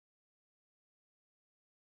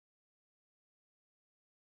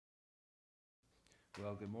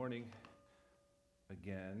Well, good morning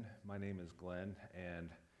again. My name is Glenn, and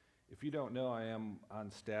if you don't know, I am on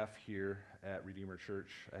staff here at Redeemer Church.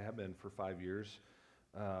 I have been for 5 years.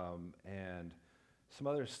 And some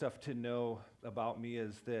other stuff to know about me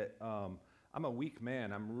is that I'm a weak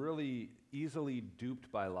man. I'm really easily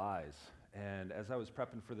duped by lies. And as I was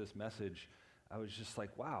prepping for this message, I was just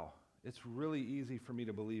like, wow, it's really easy for me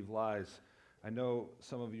to believe lies. I know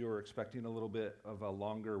some of you are expecting a little bit of a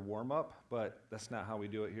longer warm-up, but that's not how we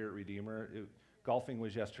do it here at Redeemer. Golfing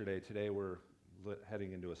was yesterday. Today we're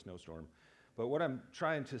heading into a snowstorm. But what I'm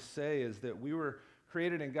trying to say is that we were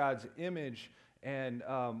created in God's image, and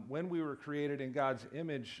when we were created in God's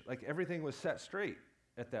image, like everything was set straight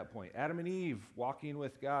at that point. Adam and Eve walking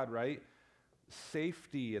with God, right?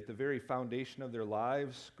 Safety at the very foundation of their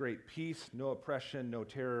lives, great peace, no oppression, no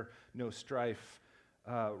terror, no strife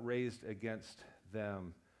raised against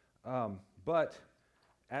them. But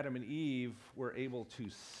Adam and Eve were able to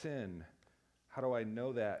sin. How do I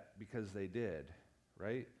know that? Because they did,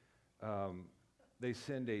 right? They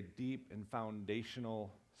sinned a deep and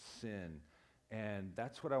foundational sin. And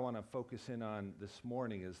that's what I want to focus in on this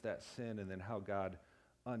morning, is that sin, and then how God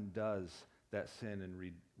undoes that sin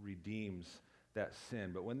and redeems that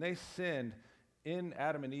sin. But when they sinned, in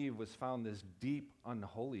Adam and Eve was found this deep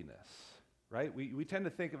unholiness, right? We tend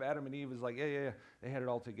to think of Adam and Eve as like, yeah, they had it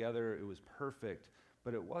all together, it was perfect,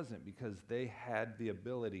 but it wasn't, because they had the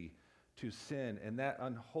ability to sin. And that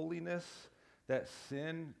unholiness, that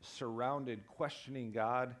sin surrounded questioning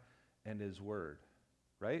God and His Word,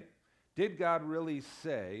 right? Did God really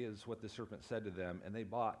say, is what the serpent said to them, and they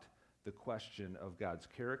bought the question of God's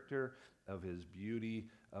character, of His beauty,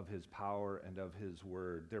 of His power, and of His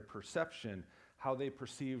Word. Their perception, how they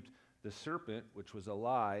perceived the serpent, which was a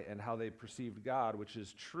lie, and how they perceived God, which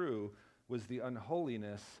is true, was the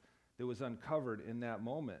unholiness that was uncovered in that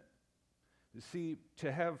moment. You see,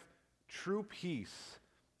 to have true peace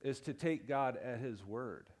is to take God at His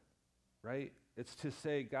word, right? It's to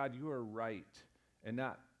say, God, you are right, and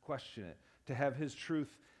not question it. To have His truth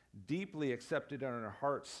deeply accepted in our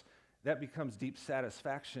hearts, that becomes deep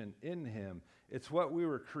satisfaction in Him. It's what we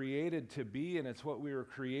were created to be, and it's what we were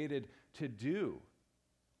created to do.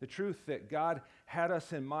 The truth that God had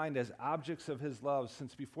us in mind as objects of His love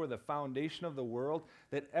since before the foundation of the world,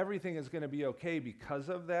 that everything is going to be okay because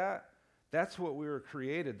of that. That's what we were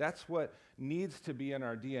created. That's what needs to be in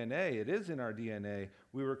our DNA. It is in our DNA.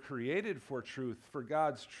 We were created for truth, for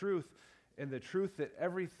God's truth, and the truth that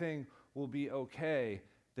everything will be okay,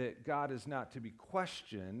 that God is not to be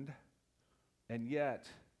questioned, and yet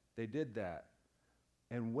they did that.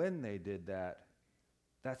 And when they did that,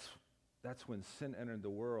 that's when sin entered the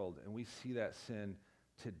world, and we see that sin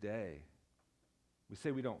today. We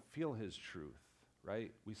say we don't feel His truth,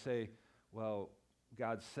 right? We say, well,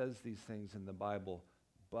 God says these things in the Bible,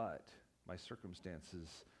 but my circumstances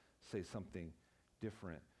say something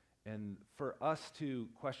different. And for us to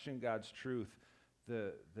question God's truth,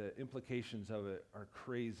 the implications of it are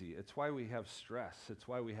crazy. It's why we have stress. It's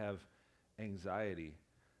why we have anxiety.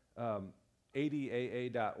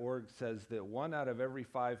 ADAA.org says that 1 out of every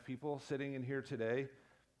 5 people sitting in here today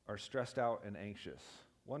are stressed out and anxious.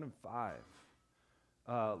 1 in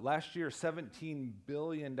 5. Last year, $17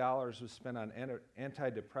 billion was spent on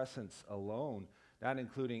antidepressants alone, not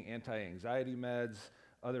including anti-anxiety meds,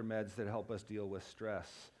 other meds that help us deal with stress.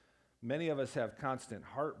 Many of us have constant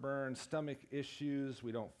heartburn, stomach issues,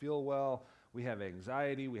 we don't feel well, we have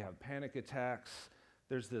anxiety, we have panic attacks.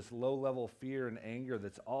 There's this low-level fear and anger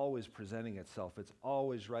that's always presenting itself. It's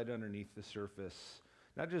always right underneath the surface,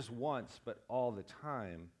 not just once, but all the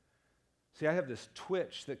time. See, I have this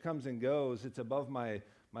twitch that comes and goes. It's above my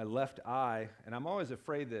left eye, and I'm always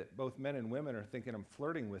afraid that both men and women are thinking I'm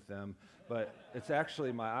flirting with them, but it's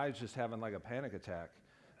actually my eyes just having like a panic attack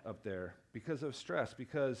up there because of stress,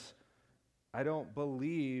 because I don't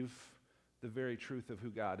believe the very truth of who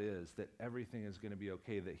God is, that everything is going to be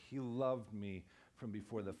okay, that He loved me from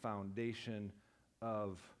before the foundation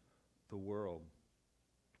of the world.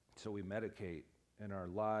 So we medicate, and our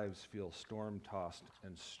lives feel storm-tossed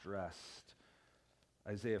and stressed.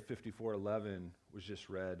 Isaiah 54:11 was just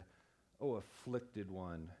read, "Oh, afflicted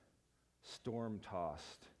one,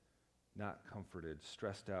 storm-tossed, not comforted,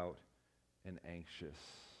 stressed out and anxious."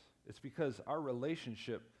 It's because our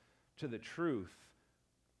relationship to the truth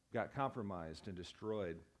got compromised and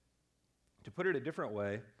destroyed. To put it a different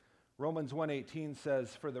way, Romans 1:18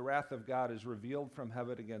 says, "For the wrath of God is revealed from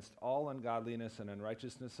heaven against all ungodliness and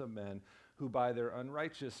unrighteousness of men, who by their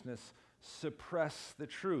unrighteousness suppress the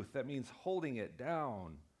truth." That means holding it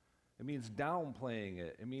down. It means downplaying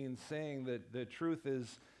it. It means saying that the truth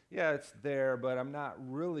is, yeah, it's there, but I'm not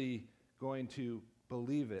really going to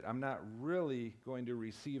believe it. I'm not really going to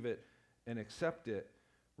receive it and accept it.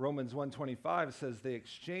 Romans 1:25 says they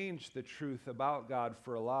exchanged the truth about God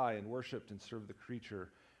for a lie and worshiped and served the creature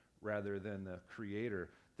rather than the Creator.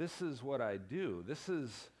 This is what I do. This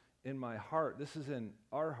is in my heart. This is in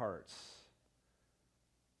our hearts.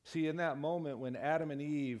 See, in that moment when Adam and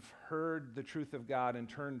Eve heard the truth of God and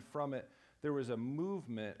turned from it, there was a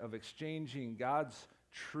movement of exchanging God's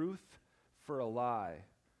truth for a lie,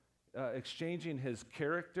 exchanging his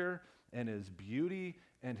character and his beauty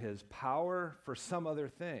and his power for some other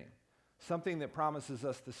thing, something that promises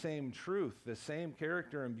us the same truth, the same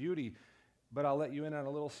character and beauty, but I'll let you in on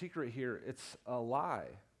a little secret here. It's a lie.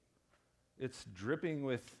 It's dripping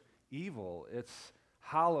with evil. It's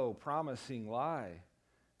hollow, promising lie.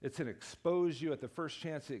 It's an expose you at the first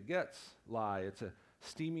chance it gets lie. It's a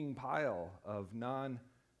steaming pile of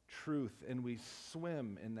non-truth, and we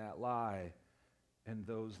swim in that lie and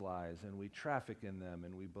those lies, and we traffic in them,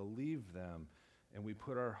 and we believe them, and we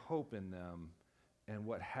put our hope in them, and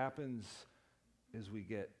what happens is we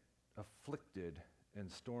get afflicted and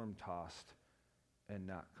storm-tossed and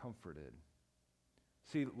not comforted.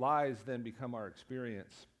 See, lies then become our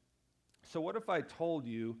experience. So what if I told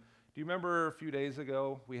you, do you remember a few days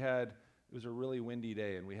ago it was a really windy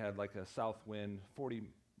day, and we had like a south wind,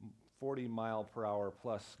 40 mile per hour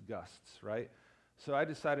plus gusts, right? So I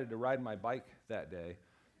decided to ride my bike that day,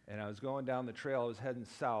 and I was going down the trail. I was heading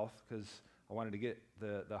south because I wanted to get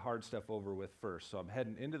the hard stuff over with first. So I'm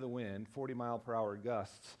heading into the wind, 40 mile per hour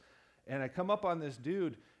gusts, and I come up on this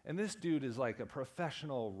dude, and this dude is like a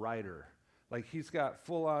professional rider. Like he's got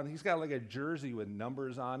like a jersey with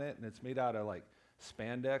numbers on it, and it's made out of like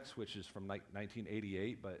spandex, which is from like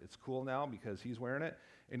 1988, but it's cool now because he's wearing it.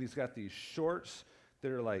 And he's got these shorts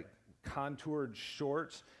that are like contoured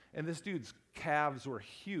shorts, and this dude's calves were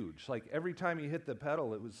huge. Like every time he hit the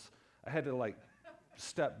pedal, I had to like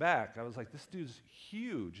step back. I was like, this dude's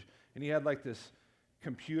huge. And he had like this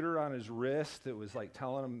computer on his wrist that was like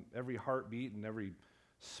telling him every heartbeat and every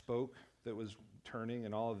spoke that was turning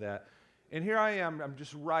and all of that. And here I am, I'm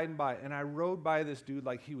just riding by, and I rode by this dude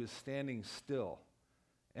like he was standing still.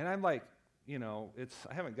 And I'm like,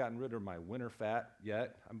 I haven't gotten rid of my winter fat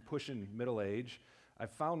yet. I'm pushing middle age. I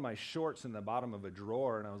found my shorts in the bottom of a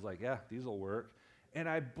drawer, and I was like, yeah, these will work. And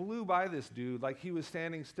I blew by this dude like he was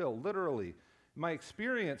standing still, literally. My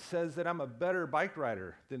experience says that I'm a better bike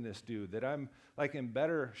rider than this dude, that I'm like in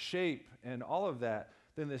better shape and all of that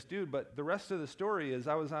than this dude. But the rest of the story is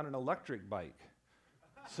I was on an electric bike.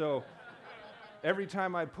 So every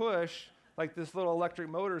time I push, like this little electric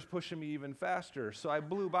motor is pushing me even faster. So I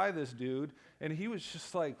blew by this dude, and he was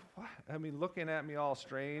just like, what? I mean, looking at me all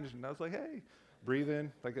strange, and I was like, hey,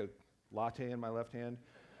 breathing, like a latte in my left hand.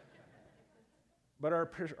 But our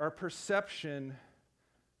perception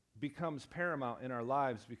becomes paramount in our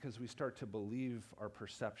lives because we start to believe our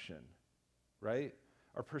perception, right?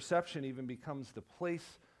 Our perception even becomes the place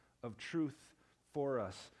of truth for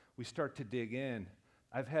us. We start to dig in.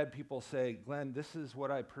 I've had people say, Glenn, this is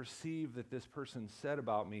what I perceive that this person said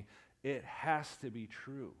about me. It has to be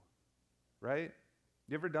true, right?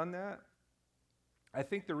 You ever done that? I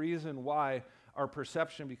think the reason why our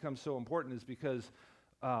perception becomes so important is because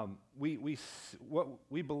we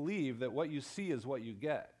believe that what you see is what you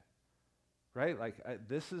get, right? Like,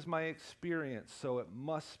 this is my experience, so it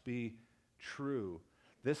must be true.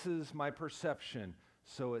 This is my perception,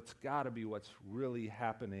 so it's got to be what's really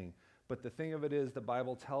happening. But the thing of it is, the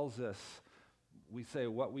Bible tells us, we say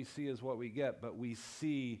what we see is what we get, but we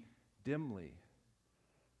see dimly.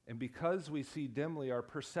 And because we see dimly, our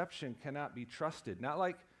perception cannot be trusted. Not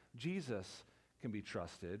like Jesus can be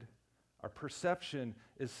trusted. Our perception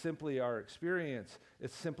is simply our experience.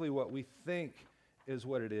 It's simply what we think is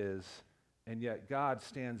what it is. And yet God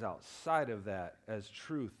stands outside of that as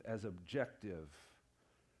truth, as objective.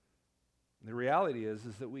 And the reality is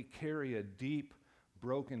that we carry a deep,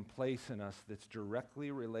 broken place in us that's directly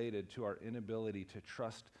related to our inability to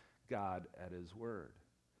trust God at his word.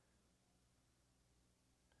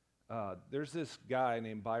 There's this guy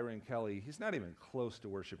named Byron Kelly. He's not even close to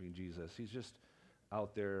worshiping Jesus. He's just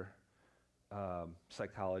out there,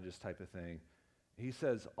 psychologist type of thing. He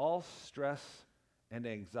says, all stress and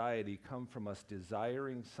anxiety come from us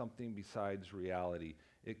desiring something besides reality.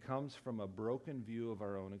 It comes from a broken view of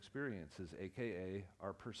our own experiences, aka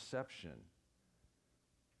our perception.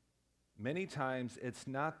 Many times, it's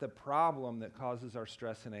not the problem that causes our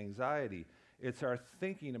stress and anxiety. It's our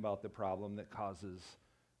thinking about the problem that causes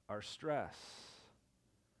our stress.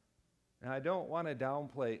 And I don't want to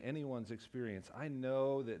downplay anyone's experience. I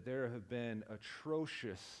know that there have been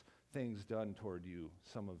atrocious things done toward you,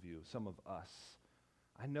 some of us.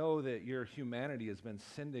 I know that your humanity has been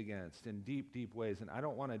sinned against in deep, deep ways, and I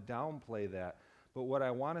don't want to downplay that. But what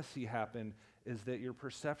I want to see happen is that your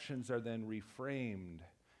perceptions are then reframed.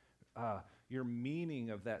 Your meaning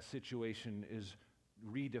of that situation is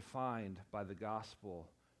redefined by the gospel,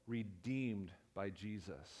 redeemed by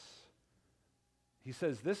Jesus. He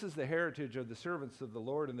says, "This is the heritage of the servants of the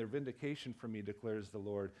Lord, and their vindication from me, declares the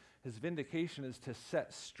Lord." His vindication is to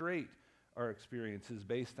set straight our experiences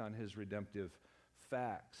based on his redemptive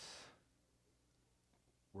facts.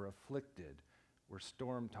 We're afflicted. We're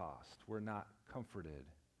storm-tossed. We're not comforted.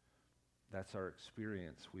 That's our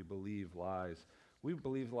experience. We believe lies. We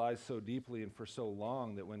believe lies so deeply and for so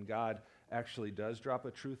long that when God actually does drop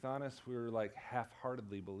a truth on us, we're like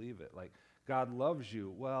half-heartedly believe it. Like, God loves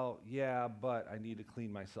you. Well, yeah, but I need to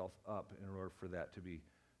clean myself up in order for that to be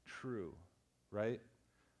true, right?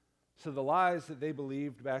 So the lies that they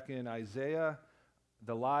believed back in Isaiah,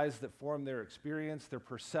 the lies that form their experience, their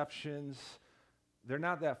perceptions, they're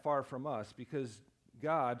not that far from us because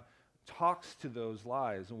God talks to those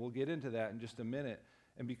lies, and we'll get into that in just a minute.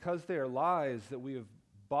 And because they are lies that we've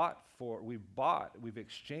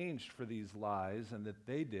exchanged for these lies and that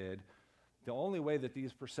they did, the only way that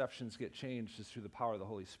these perceptions get changed is through the power of the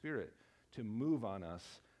Holy Spirit to move on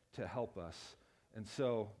us, to help us. And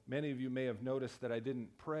so many of you may have noticed that I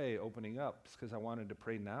didn't pray opening up because I wanted to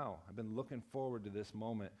pray now. I've been looking forward to this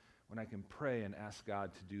moment when I can pray and ask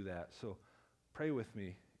God to do that. So pray with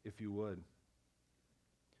me if you would.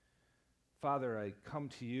 Father, I come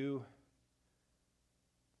to you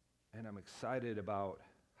and I'm excited about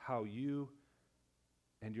how you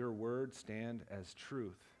and your word stand as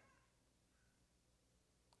truth.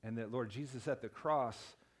 And that, Lord Jesus, at the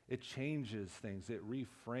cross, it changes things, it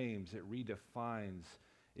reframes, it redefines,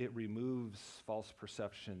 it removes false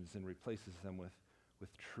perceptions and replaces them with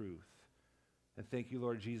truth. And thank you,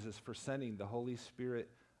 Lord Jesus, for sending the Holy Spirit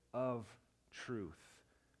of truth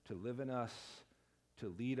to live in us,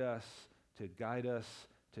 to lead us, to guide us,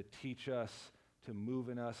 to teach us, to move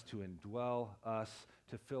in us, to indwell us,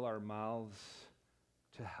 to fill our mouths,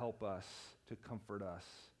 to help us, to comfort us.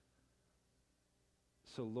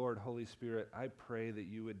 So, Lord, Holy Spirit, I pray that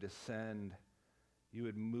you would descend, you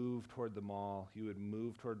would move toward the mall, you would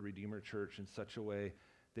move toward Redeemer Church in such a way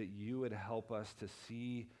that you would help us to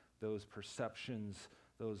see those perceptions,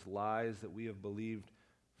 those lies that we have believed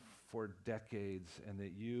for decades, and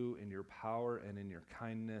that you, in your power and in your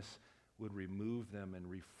kindness, would remove them and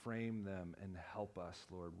reframe them and help us,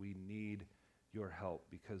 Lord. We need your help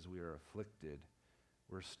because we are afflicted.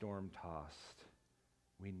 We're storm-tossed.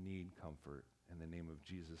 We need comfort. In the name of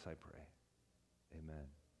Jesus, I pray. Amen.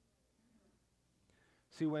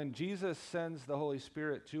 See, when Jesus sends the Holy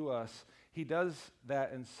Spirit to us, he does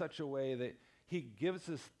that in such a way that he gives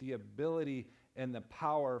us the ability and the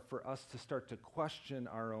power for us to start to question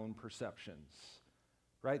our own perceptions,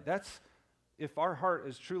 right? If our heart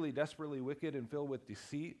is truly desperately wicked and filled with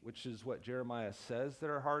deceit, which is what Jeremiah says that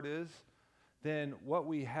our heart is, then what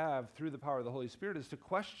we have through the power of the Holy Spirit is to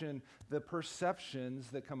question the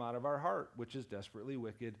perceptions that come out of our heart, which is desperately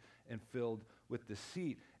wicked and filled with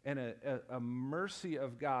deceit. And a mercy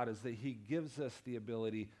of God is that he gives us the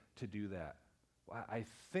ability to do that. I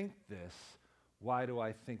think this. Why do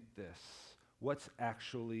I think this? What's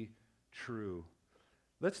actually true?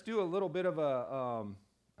 Let's do a little bit of a,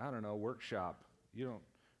 workshop. You don't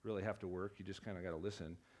really have to work. You just kind of got to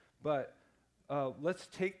listen. But let's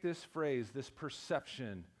take this phrase, this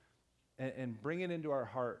perception, and bring it into our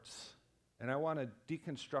hearts. And I want to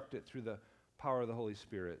deconstruct it through the power of the Holy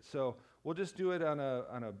Spirit. So we'll just do it on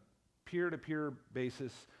a peer-to-peer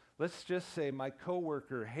basis. Let's just say my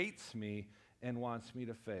coworker hates me and wants me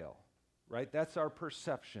to fail, right? That's our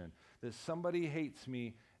perception, that somebody hates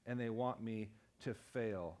me and they want me to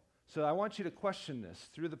fail. So I want you to question this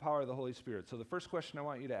through the power of the Holy Spirit. So the first question I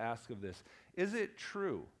want you to ask of this, is it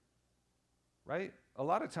true? Right? A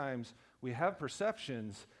lot of times we have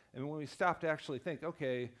perceptions, and when we stop to actually think,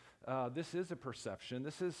 okay, this is a perception,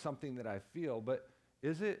 this is something that I feel, but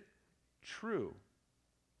is it true?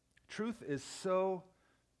 Truth is so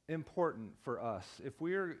important for us. If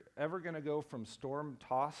we're ever going to go from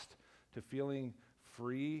storm-tossed to feeling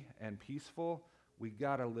free and peaceful, we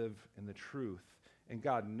got to live in the truth. And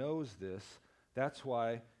God knows this. That's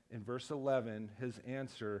why in verse 11,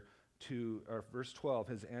 verse 12,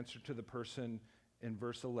 his answer to the person in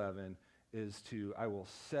verse 11 is I will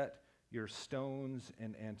set your stones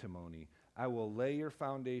in antimony. I will lay your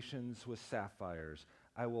foundations with sapphires.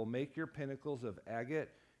 I will make your pinnacles of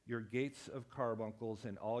agate, your gates of carbuncles,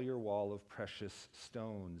 and all your wall of precious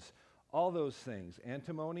stones. All those things.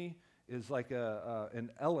 Antimony is like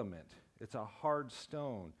an element. It's a hard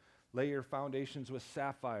stone. Lay your foundations with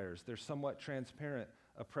sapphires. They're somewhat transparent,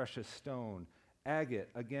 a precious stone. Agate,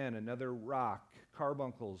 again, another rock.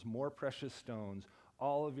 Carbuncles, more precious stones.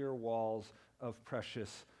 All of your walls of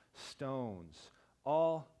precious stones.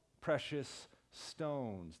 All precious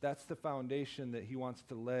stones. That's the foundation that he wants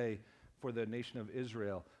to lay for the nation of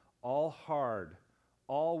Israel. All hard.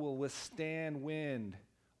 All will withstand wind.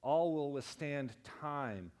 All will withstand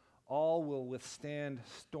time. All will withstand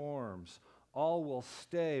storms. All will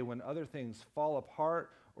stay when other things fall apart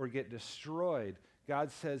or get destroyed.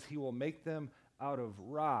 God says he will make them out of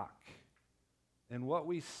rock. And what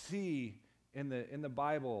we see in the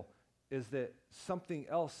Bible is that something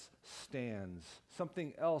else stands.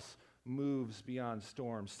 Something else moves beyond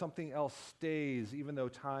storms. Something else stays even though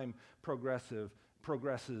time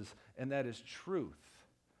progresses, and that is truth.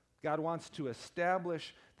 God wants to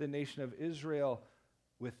establish the nation of Israel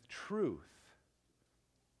with truth.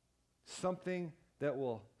 Something that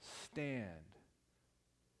will stand.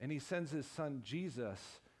 And he sends his son Jesus,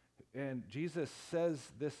 and Jesus says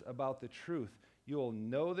this about the truth. You will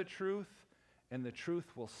know the truth, and the truth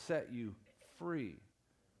will set you free.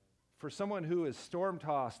 For someone who is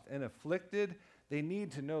storm-tossed and afflicted, they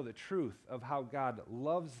need to know the truth of how God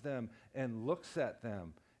loves them and looks at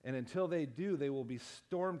them. And until they do, they will be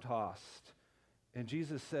storm-tossed. And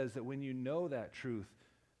Jesus says that when you know that truth,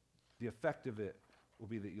 the effect of it will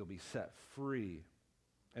be that you'll be set free.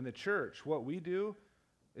 And the church, what we do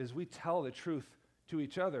is we tell the truth to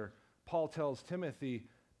each other. Paul tells Timothy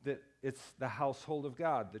that it's the household of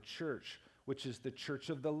God, the church, which is the church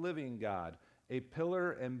of the living God, a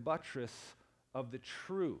pillar and buttress of the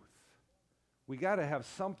truth. We got to have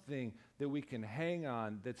something that we can hang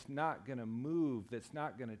on that's not going to move, that's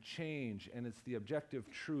not going to change, and it's the objective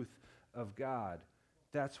truth of God.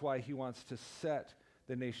 That's why he wants to set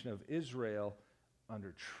the nation of Israel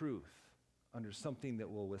under truth, under something that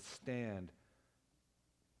will withstand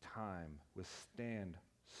time, withstand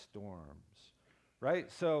storms, right?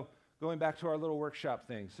 So going back to our little workshop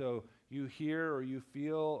thing. So you hear or you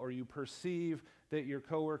feel or you perceive that your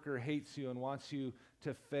coworker hates you and wants you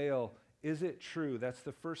to fail. Is it true? That's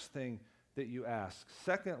the first thing that you ask.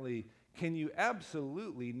 Secondly, can you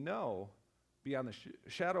absolutely know beyond the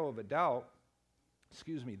shadow of a doubt,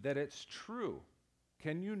 that it's true?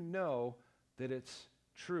 Can you know that it's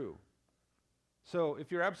true? So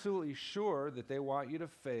if you're absolutely sure that they want you to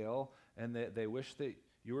fail and that they wish that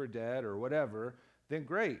you were dead or whatever, then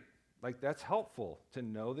great. Like, that's helpful to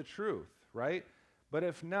know the truth, right? But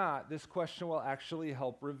if not, this question will actually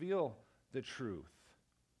help reveal the truth,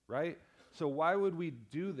 right? So why would we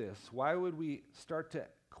do this? Why would we start to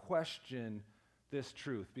question this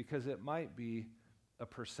truth? Because it might be a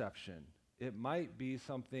perception. It might be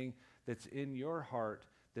something that's in your heart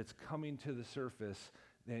that's coming to the surface,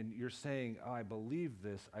 and you're saying, oh, I believe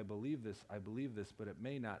this, I believe this, I believe this, but it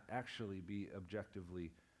may not actually be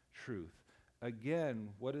objectively truth. Again,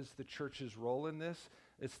 what is the church's role in this?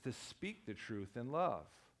 It's to speak the truth in love.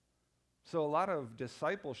 So a lot of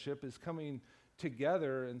discipleship is coming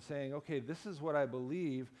together and saying, okay, this is what I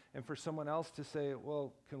believe, and for someone else to say,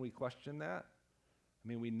 well, can we question that? I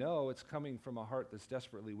mean, we know it's coming from a heart that's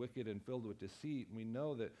desperately wicked and filled with deceit, and we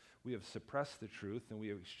know that we have suppressed the truth and we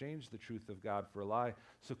have exchanged the truth of God for a lie,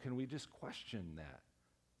 so can we just question that?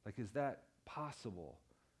 Like, is that possible?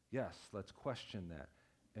 Yes, let's question that.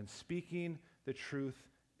 And speaking the truth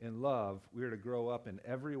in love, we are to grow up in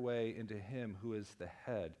every way into him who is the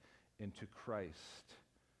head, into Christ.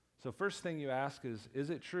 So first thing you ask is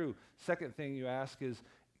it true? Second thing you ask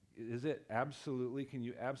is it absolutely, can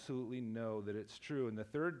you absolutely know that it's true? And the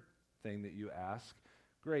third thing that you ask,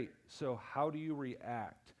 great, so how do you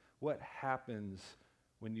react? What happens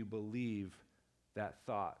when you believe that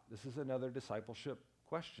thought? This is another discipleship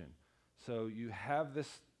question. So you have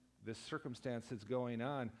this circumstance that's going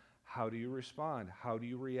on. How do you respond? How do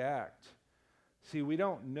you react? See, we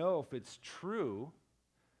don't know if it's true,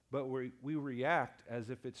 but we react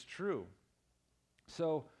as if it's true.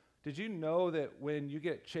 So did you know that when you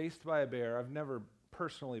get chased by a bear, I've never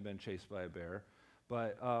personally been chased by a bear,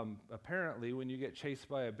 but apparently when you get chased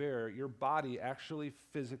by a bear, your body actually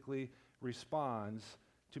physically responds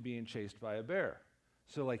to being chased by a bear.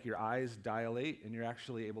 So like your eyes dilate and you're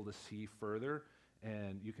actually able to see further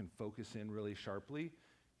and you can focus in really sharply.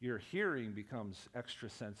 Your hearing becomes extra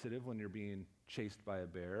sensitive when you're being chased by a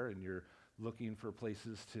bear and you're looking for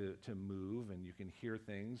places to move, and you can hear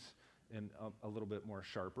things in a little bit more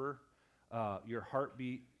sharper. Your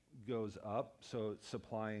heartbeat goes up, so it's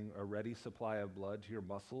supplying a ready supply of blood to your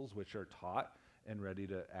muscles, which are taut and ready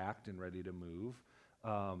to act and ready to move.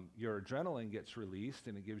 Your adrenaline gets released,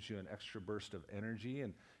 and it gives you an extra burst of energy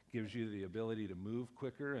and gives you the ability to move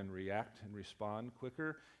quicker and react and respond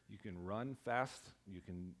quicker. You can run fast. You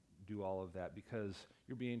can do all of that because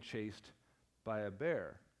you're being chased by a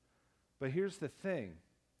bear. But here's the thing.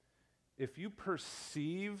 If you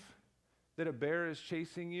perceive that a bear is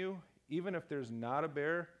chasing you, even if there's not a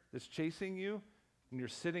bear that's chasing you, and you're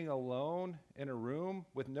sitting alone in a room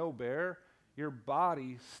with no bear, your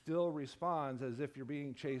body still responds as if you're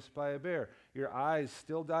being chased by a bear. Your eyes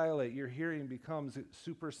still dilate. Your hearing becomes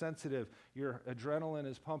super sensitive. Your adrenaline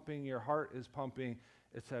is pumping. Your heart is pumping,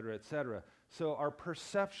 et cetera, et cetera. So our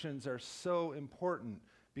perceptions are so important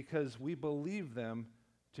because we believe them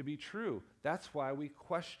to be true. That's why we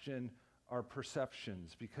question our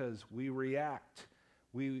perceptions, because we react.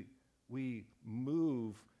 We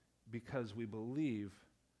move because we believe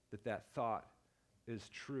that that thought is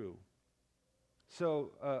true.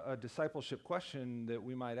 So a discipleship question that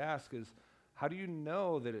we might ask is, how do you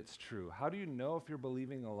know that it's true? How do you know if you're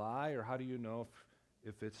believing a lie, or how do you know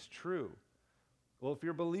if it's true? Well, if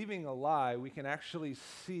you're believing a lie, we can actually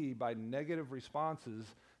see by negative responses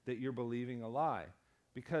that you're believing a lie.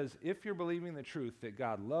 Because if you're believing the truth that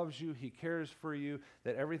God loves you, He cares for you,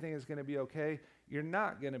 that everything is going to be okay, you're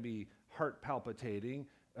not going to be heart palpitating,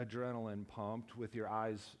 adrenaline pumped, with your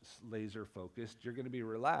eyes laser focused. You're going to be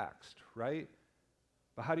relaxed, right?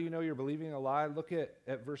 But how do you know you're believing a lie? Look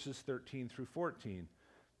at verses 13 through 14.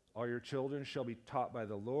 All your children shall be taught by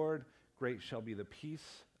the Lord. Great shall be the peace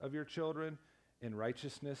of your children. In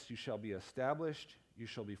righteousness you shall be established. You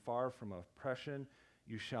shall be far from oppression.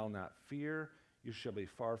 You shall not fear. You shall be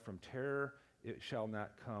far from terror. It shall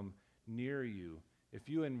not come near you. If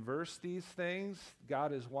you inverse these things,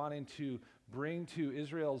 God is wanting to bring to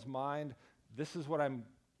Israel's mind, this is what I'm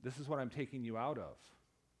taking you out of.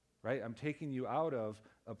 Right? I'm taking you out of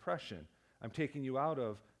oppression. I'm taking you out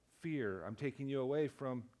of fear. I'm taking you away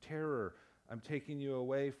from terror. I'm taking you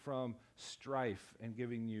away from strife and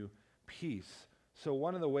giving you peace. So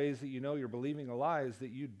one of the ways that you know you're believing a lie is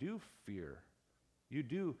that you do fear. You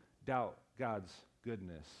do doubt God's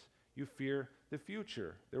goodness. You fear the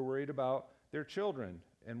future. They're worried about their children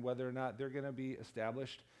and whether or not they're going to be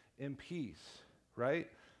established in peace, right?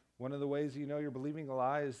 One of the ways you know you're believing a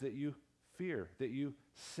lie is that you fear, that you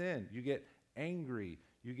sin, you get angry,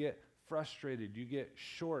 you get frustrated, you get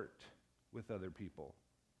short with other people.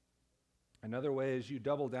 Another way is you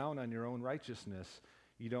double down on your own righteousness.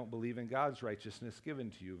 You don't believe in God's righteousness given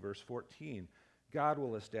to you. Verse 14, God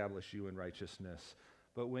will establish you in righteousness.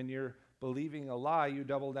 But when you're believing a lie, you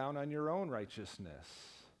double down on your own righteousness,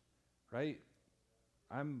 right?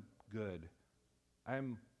 I'm good.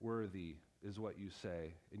 I'm worthy is what you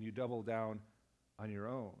say, and you double down on your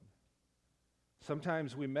own.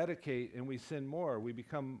 Sometimes we medicate and we sin more. We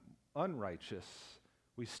become unrighteous.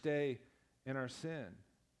 We stay in our sin.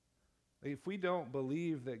 If we don't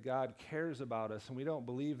believe that God cares about us, and we don't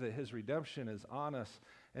believe that His redemption is on us,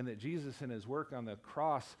 and that Jesus and His work on the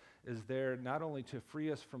cross is there not only to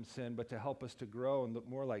free us from sin, but to help us to grow and look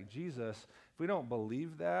more like Jesus, if we don't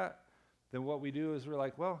believe that, then what we do is we're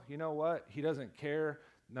like, well, you know what? He doesn't care.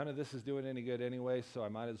 None of this is doing any good anyway, so I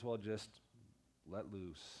might as well just let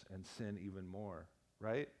loose and sin even more,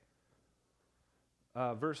 right?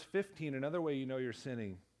 Verse 15, another way you know you're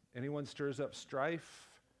sinning. Anyone stirs up strife,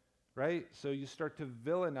 right? So you start to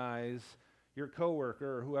villainize your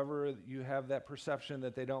coworker or whoever you have that perception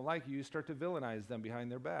that they don't like you start to villainize them behind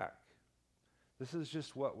their back. This is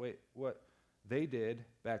just what they did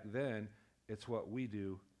back then. It's what we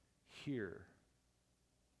do here,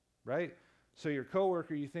 right? So your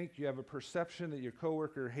coworker, you think you have a perception that your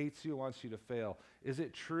coworker hates you, wants you to fail. Is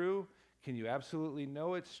it true? Can you absolutely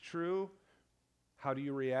know it's true? How do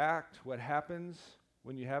you react? What happens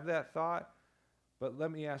when you have that thought? But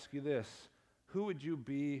let me ask you this. Who would you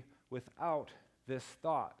be without this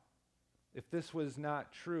thought? If this was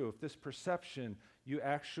not true, if this perception, you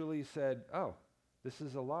actually said, oh, this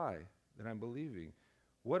is a lie that I'm believing.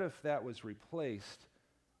 What if that was replaced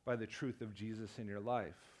by the truth of Jesus in your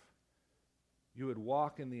life? You would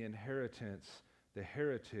walk in the inheritance, the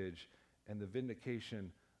heritage, and the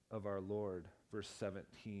vindication of our Lord. Verse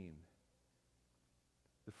 17.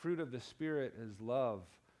 The fruit of the Spirit is love,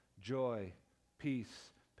 joy,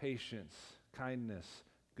 peace, patience, kindness,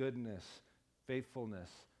 goodness, faithfulness,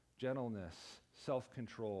 gentleness,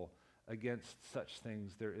 self-control. Against such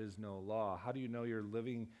things there is no law. How do you know you're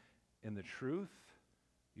living in the truth?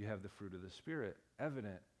 You have the fruit of the Spirit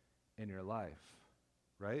evident in your life,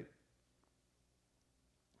 right?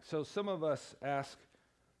 So some of us ask,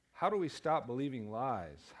 how do we stop believing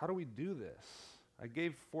lies? How do we do this? I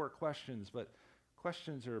gave 4 questions, but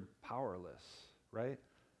questions are powerless, right?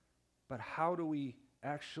 But how do we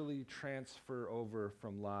actually transfer over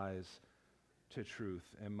from lies to truth?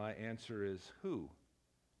 And my answer is who,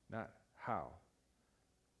 not how.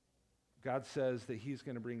 God says that he's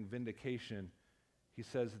going to bring vindication. He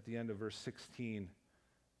says at the end of verse 16,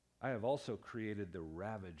 I have also created the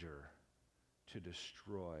ravager to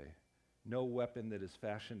destroy. No weapon that is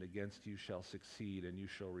fashioned against you shall succeed, and you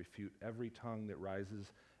shall refute every tongue that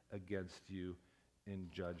rises against you in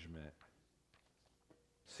judgment.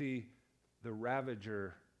 See, the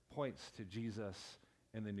ravager points to Jesus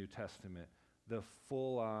in the New Testament. The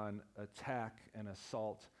full-on attack and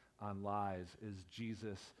assault on lies is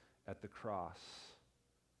Jesus at the cross.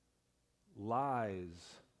 Lies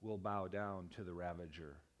will bow down to the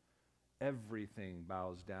ravager. Everything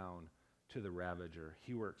bows down to the ravager.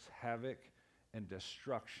 He works havoc and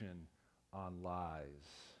destruction on lies.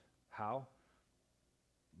 How?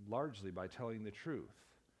 Largely by telling the truth.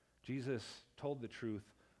 Jesus told the truth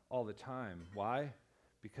all the time. Why?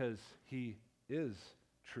 Because he is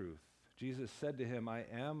truth. Jesus said to him, I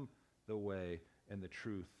am the way and the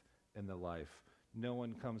truth and the life. No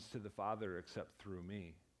one comes to the Father except through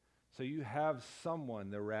me. So you have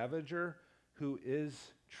someone, the ravager, who is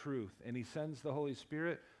truth. And he sends the Holy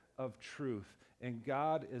Spirit of truth. And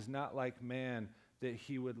God is not like man that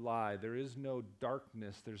he would lie. There is no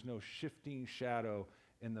darkness. There's no shifting shadow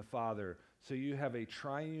in the Father. So you have a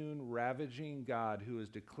triune, ravaging God who is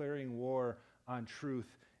declaring war on truth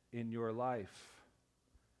in your life.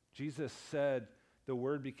 Jesus said, the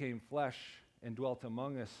Word became flesh and dwelt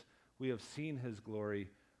among us. We have seen his glory,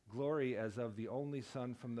 glory as of the only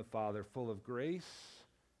Son from the Father, full of grace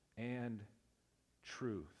and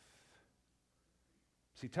truth.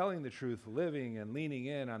 See, telling the truth, living and leaning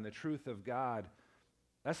in on the truth of God,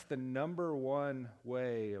 that's the number one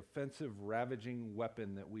way, offensive, ravaging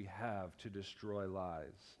weapon that we have to destroy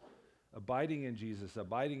lies. Abiding in Jesus,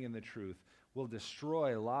 abiding in the truth, will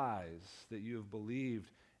destroy lies that you have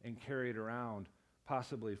believed and carried around,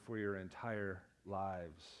 possibly for your entire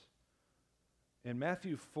lives. In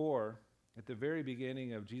Matthew 4, at the very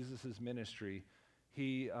beginning of Jesus' ministry,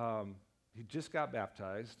 he just got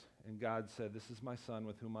baptized, and God said, this is my Son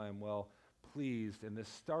with whom I am well pleased, and this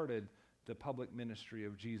started the public ministry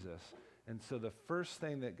of Jesus. And so the first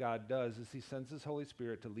thing that God does is he sends his Holy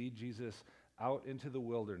Spirit to lead Jesus out into the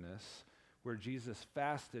wilderness, where Jesus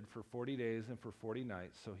fasted for 40 days and for 40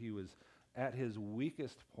 nights, so he was at his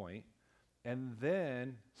weakest point, and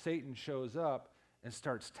then Satan shows up and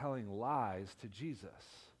starts telling lies to Jesus.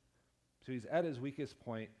 So he's at his weakest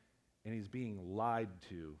point, and he's being lied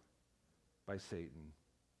to by Satan.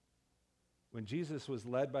 When Jesus was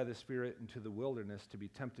led by the Spirit into the wilderness to be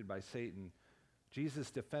tempted by Satan,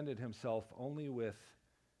 Jesus defended himself only with,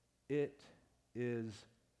 it is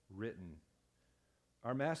written.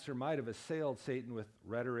 Our master might have assailed Satan with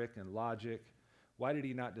rhetoric and logic. Why did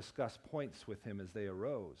he not discuss points with him as they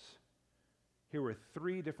arose? Here were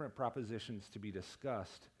 3 different propositions to be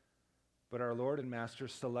discussed, but our Lord and Master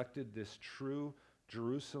selected this true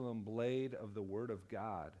Jerusalem blade of the Word of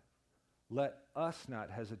God. Let us not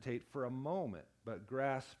hesitate for a moment, but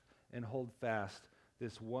grasp and hold fast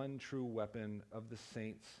this one true weapon of the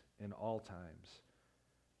saints in all times.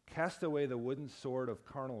 Cast away the wooden sword of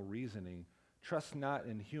carnal reasoning. Trust not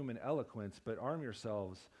in human eloquence, but arm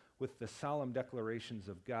yourselves with the solemn declarations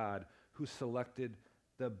of God, who selected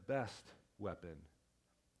the best weapon.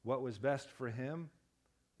 What was best for him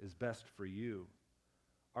is best for you.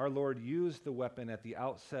 Our Lord used the weapon at the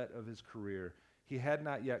outset of his career. He had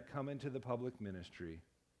not yet come into the public ministry.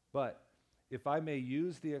 But if I may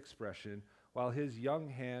use the expression, while his young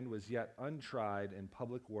hand was yet untried in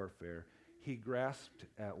public warfare, he grasped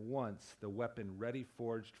at once the weapon ready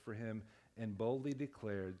forged for him and boldly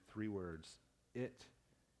declared 3 words, it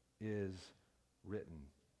is written.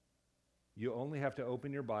 You only have to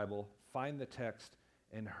open your Bible, find the text,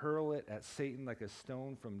 and hurl it at Satan like a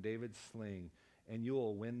stone from David's sling, and you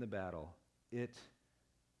will win the battle. It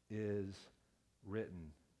is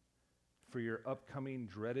written. For your upcoming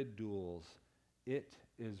dreaded duels, it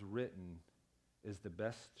is written is the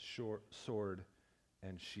best sword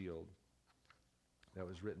and shield. That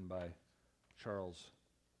was written by Charles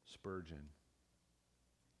Spurgeon.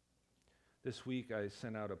 This week I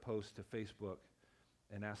sent out a post to Facebook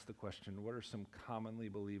and asked the question, what are some commonly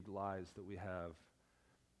believed lies that we have?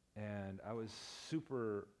 And it was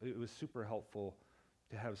super helpful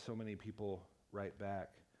to have so many people write back.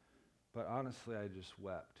 But honestly, I just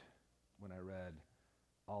wept when I read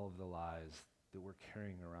all of the lies that we're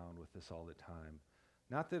carrying around with us all the time.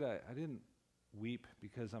 Not that I didn't weep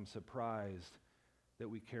because I'm surprised that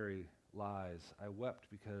we carry lies. I wept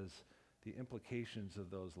because the implications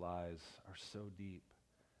of those lies are so deep.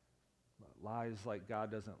 lies like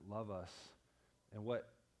God doesn't love us. And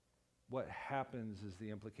what happens is the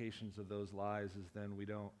implications of those lies is then we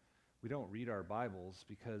don't read our Bibles,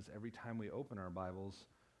 because every time we open our Bibles,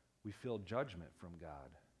 we feel judgment from God,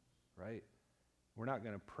 right? We're not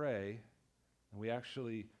going to pray, and we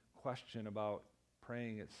actually question about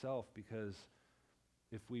praying itself, because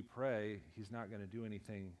if we pray, he's not going to do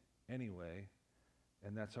anything anyway,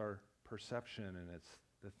 and that's our perception, and it's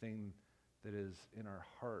the thing that is in our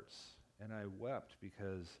hearts. And I wept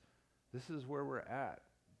because this is where we're at.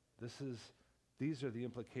 These are the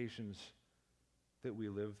implications that we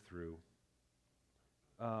live through.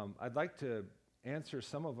 I'd like to answer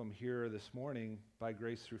some of them here this morning by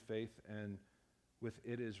grace through faith and with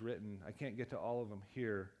it is written. I can't get to all of them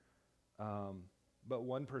here, but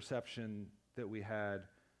one perception that we had,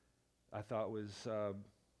 I thought was,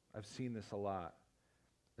 I've seen this a lot.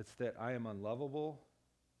 It's that I am unlovable,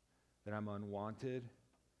 that I'm unwanted,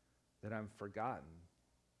 that I'm forgotten.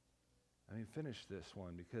 I mean, finish this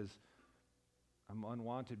one, because I'm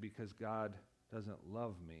unwanted because God doesn't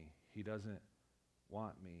love me. He doesn't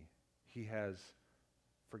want me. He has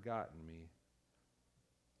forgotten me.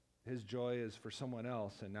 His joy is for someone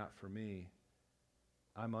else and not for me.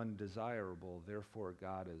 I'm undesirable, therefore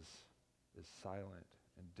God is silent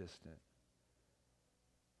and distant.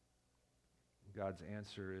 God's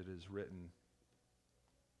answer, it is written,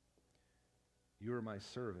 you are my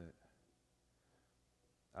servant.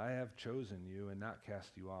 I have chosen you and not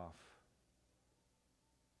cast you off.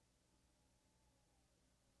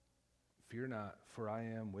 Fear not, for I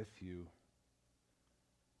am with you.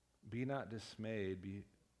 Be not dismayed,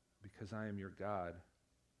 because I am your God.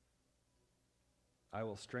 I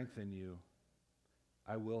will strengthen you.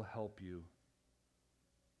 I will help you.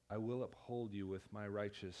 I will uphold you with my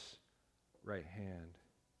righteous right hand.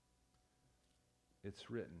 It's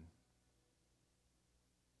written.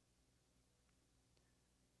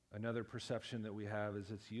 Another perception that we have is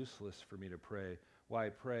it's useless for me to pray. Why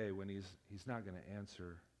pray when he's not going to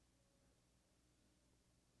answer?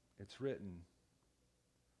 It's written,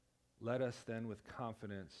 let us then with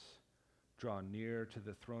confidence draw near to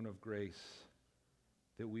the throne of grace,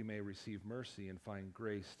 that we may receive mercy and find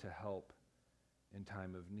grace to help in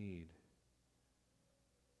time of need.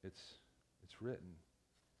 It's written.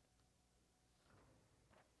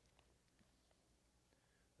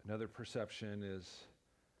 Another perception is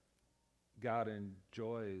God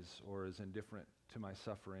enjoys or is indifferent to my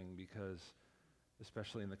suffering, because,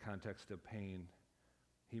 especially in the context of pain,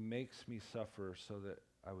 he makes me suffer so that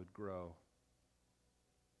I would grow.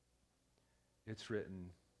 It's written,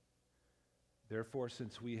 therefore,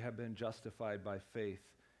 since we have been justified by faith,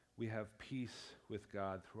 we have peace with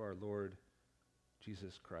God through our Lord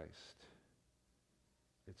Jesus Christ.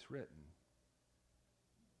 It's written.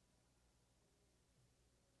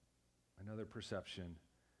 Another perception,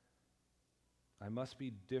 I must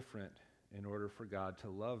be different in order for God to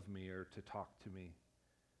love me or to talk to me.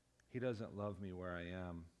 He doesn't love me where I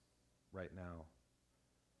am right now.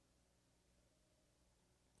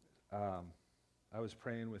 I was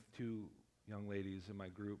praying with two young ladies in my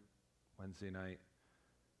group Wednesday night,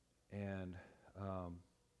 and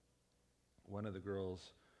one of the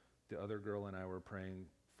girls, the other girl and I were praying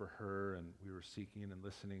for her, and we were seeking and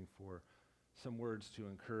listening for some words to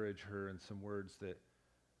encourage her and some words that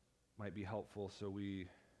might be helpful. So we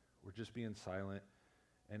were just being silent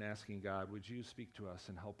and asking God, would you speak to us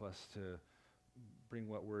and help us to bring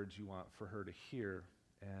what words you want for her to hear?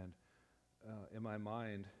 And in my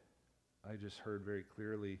mind, I just heard very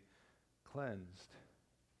clearly, cleansed.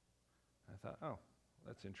 I thought, oh,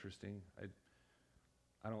 that's interesting.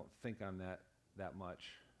 I don't think on that much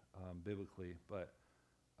biblically, but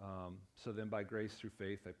so then by grace through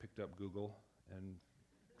faith, I picked up Google and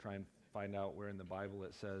try and find out where in the Bible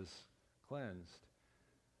it says cleansed.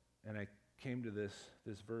 And I came to this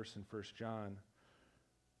verse in 1 John,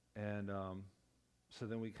 and so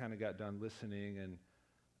then we kind of got done listening, and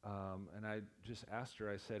I just asked her,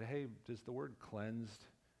 I said, hey, does the word cleansed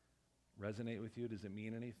resonate with you? Does it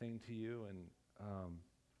mean anything to you? And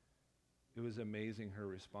it was amazing, her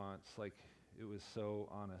response. Like, it was so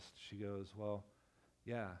honest. She goes, well,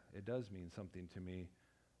 yeah, it does mean something to me.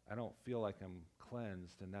 I don't feel like I'm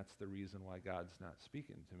cleansed, and that's the reason why God's not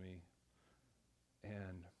speaking to me.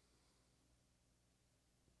 And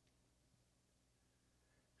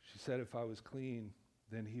she said if I was clean,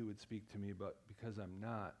 then he would speak to me, but because I'm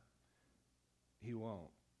not, he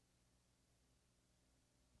won't.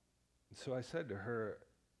 And so I said to her,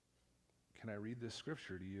 can I read this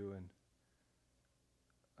scripture to you? And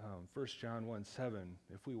 1 John 1:7,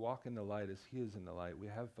 if we walk in the light as he is in the light, we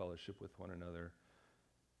have fellowship with one another.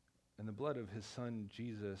 And the blood of his son,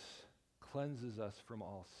 Jesus, cleanses us from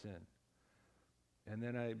all sin. And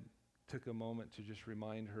then I took a moment to just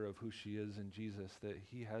remind her of who she is in Jesus, that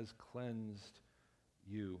he has cleansed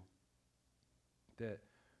you. That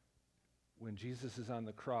when Jesus is on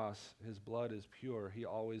the cross, his blood is pure. He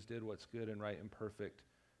always did what's good and right and perfect.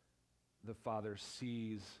 The Father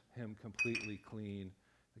sees him completely clean.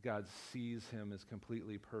 God sees him as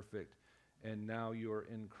completely perfect. And now you're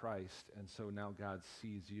in Christ, and so now God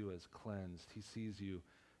sees you as cleansed. He sees you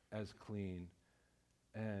as clean.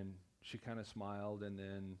 And she kind of smiled, and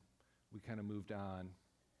then we kind of moved on.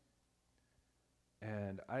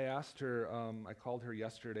 And I asked her, I called her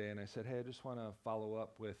yesterday, and I said, hey, I just want to follow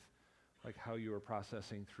up with like how you were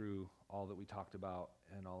processing through all that we talked about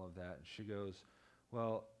and all of that. And she goes,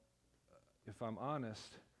 well, if I'm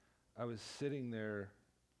honest, I was sitting there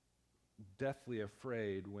deathly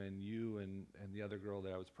afraid when you and the other girl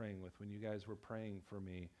that I was praying with, when you guys were praying for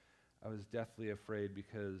me, I was deathly afraid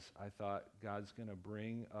because I thought God's going to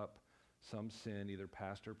bring up some sin, either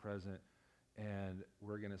past or present, and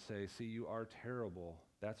we're going to say, see, you are terrible.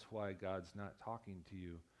 That's why God's not talking to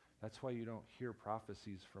you. That's why you don't hear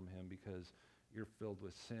prophecies from him, because you're filled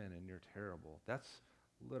with sin and you're terrible. That's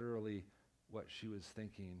literally what she was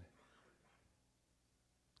thinking.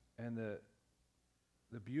 And the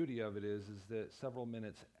beauty of it is that several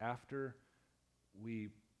minutes after we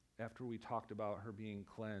talked about her being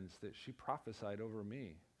cleansed, that she prophesied over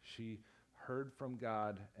me. She heard from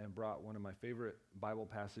God and brought one of my favorite Bible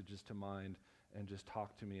passages to mind and just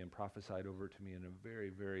talked to me and prophesied over to me in a very,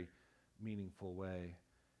 very meaningful way.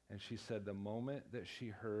 And she said the moment that she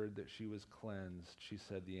heard that she was cleansed, she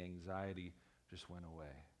said the anxiety just went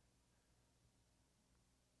away.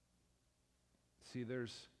 See,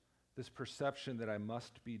 there's this perception that I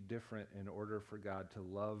must be different in order for God to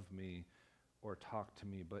love me or talk to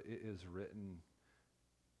me, but it is written,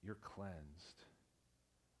 you're cleansed.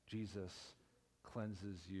 Jesus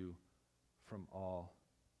cleanses you from all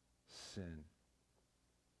sin.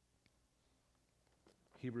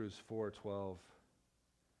 Hebrews 4:12.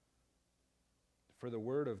 For the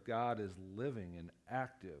word of God is living and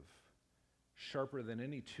active, sharper than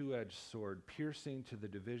any two-edged sword, piercing to the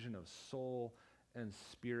division of soul and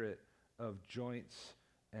spirit, of joints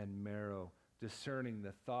and marrow, discerning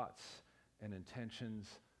the thoughts and intentions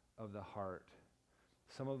of the heart.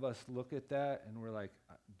 Some of us look at that and we're like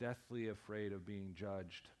deathly afraid of being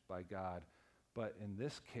judged by God. But in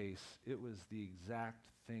this case, it was the exact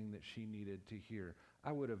thing that she needed to hear.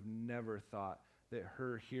 I would have never thought that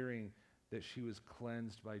her hearing that she was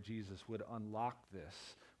cleansed by Jesus would unlock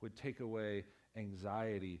this, would take away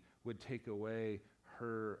anxiety, would take away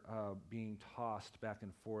her being tossed back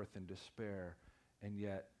and forth in despair, and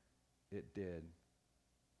yet it did.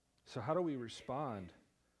 So how do we respond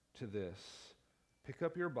to this? Pick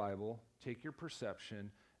up your Bible, take your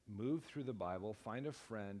perception, move through the Bible, find a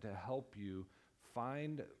friend to help you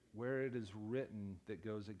find where it is written that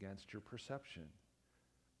goes against your perception,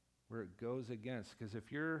 where it goes against. Because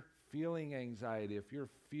if you're feeling anxiety, if you're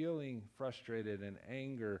feeling frustrated and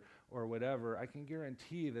anger or whatever, I can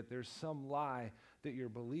guarantee that there's some lie that you're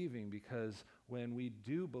believing, because when we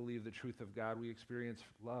do believe the truth of God, we experience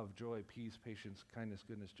love, joy, peace, patience, kindness,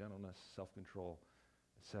 goodness, gentleness, self-control,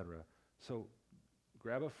 etc. So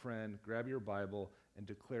grab a friend, grab your Bible, and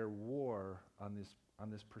declare war on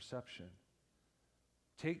this perception.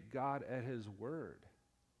 Take God at his word,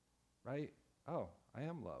 right? Oh, I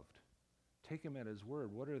am loved. Take him at his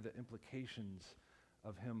word. What are the implications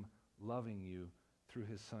of him loving you through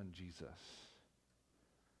his son, Jesus?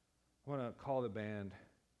 I want to call the band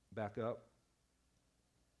back up,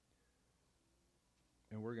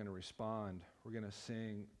 and we're going to respond. We're going to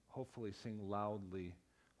sing, hopefully sing loudly,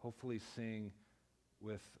 hopefully sing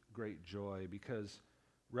with great joy, because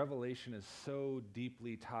revelation is so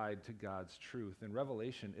deeply tied to God's truth, and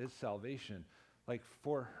revelation is salvation. Like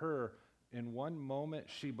for her, in one moment,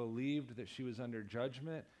 she believed that she was under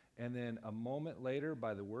judgment, and then a moment later,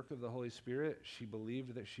 by the work of the Holy Spirit, she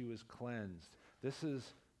believed that she was cleansed. This is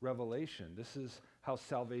revelation. This is how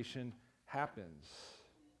salvation happens.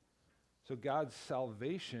 So God's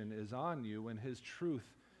salvation is on you when his truth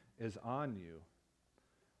is on you.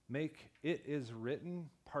 Make "it is written"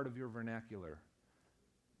 part of your vernacular.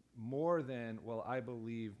 More than, well, I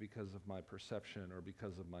believe because of my perception or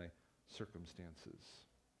because of my circumstances.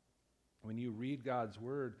 When you read God's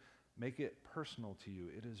word, make it personal to you.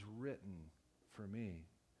 It is written for me.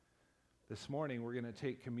 This morning, we're going to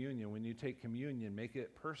take communion. When you take communion, make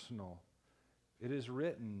it personal. It is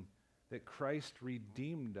written that Christ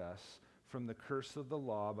redeemed us from the curse of the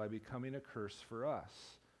law by becoming a curse for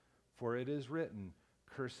us. For it is written,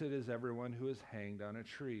 "Cursed is everyone who is hanged on a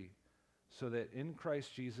tree." so that in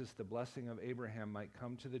Christ Jesus the blessing of Abraham might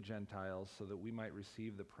come to the Gentiles, so that we might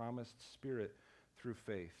receive the promised Spirit through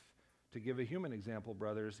faith. To give a human example,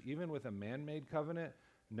 brothers, even with a man-made covenant,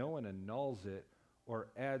 no one annuls it or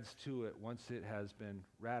adds to it once it has been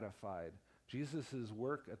ratified. Jesus'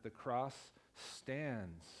 work at the cross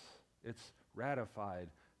stands. It's ratified.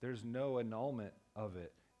 There's no annulment of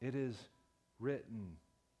it. It is written.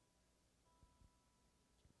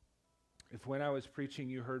 If when I was preaching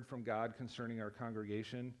you heard from God concerning our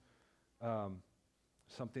congregation,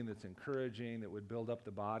 something that's encouraging, that would build up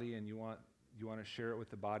the body, and you want to share it with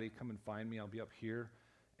the body, come and find me. I'll be up here,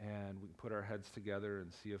 and we can put our heads together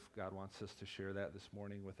and see if God wants us to share that this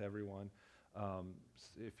morning with everyone.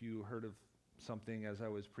 If you heard of something as I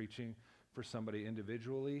was preaching for somebody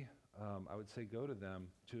individually, I would say go to them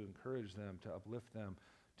to encourage them, to uplift them,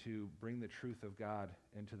 to bring the truth of God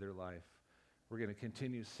into their life. We're going to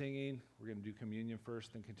continue singing. We're going to do communion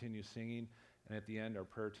first, then continue singing. And at the end, our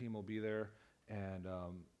prayer team will be there. And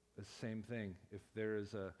the same thing. If there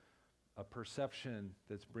is a perception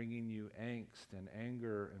that's bringing you angst and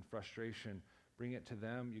anger and frustration, bring it to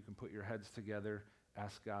them. You can put your heads together.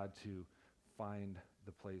 Ask God to find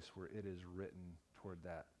the place where it is written toward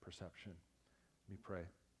that perception. Let me pray.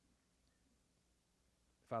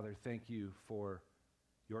 Father, thank you for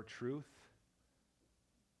your truth.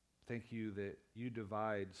 Thank you that you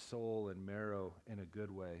divide soul and marrow in a good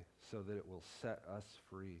way so that it will set us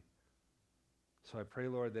free. So I pray,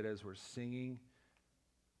 Lord, that as we're singing,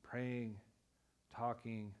 praying,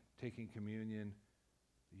 talking, taking communion,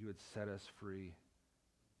 you would set us free.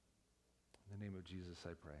 In the name of Jesus,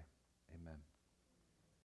 I pray. Amen.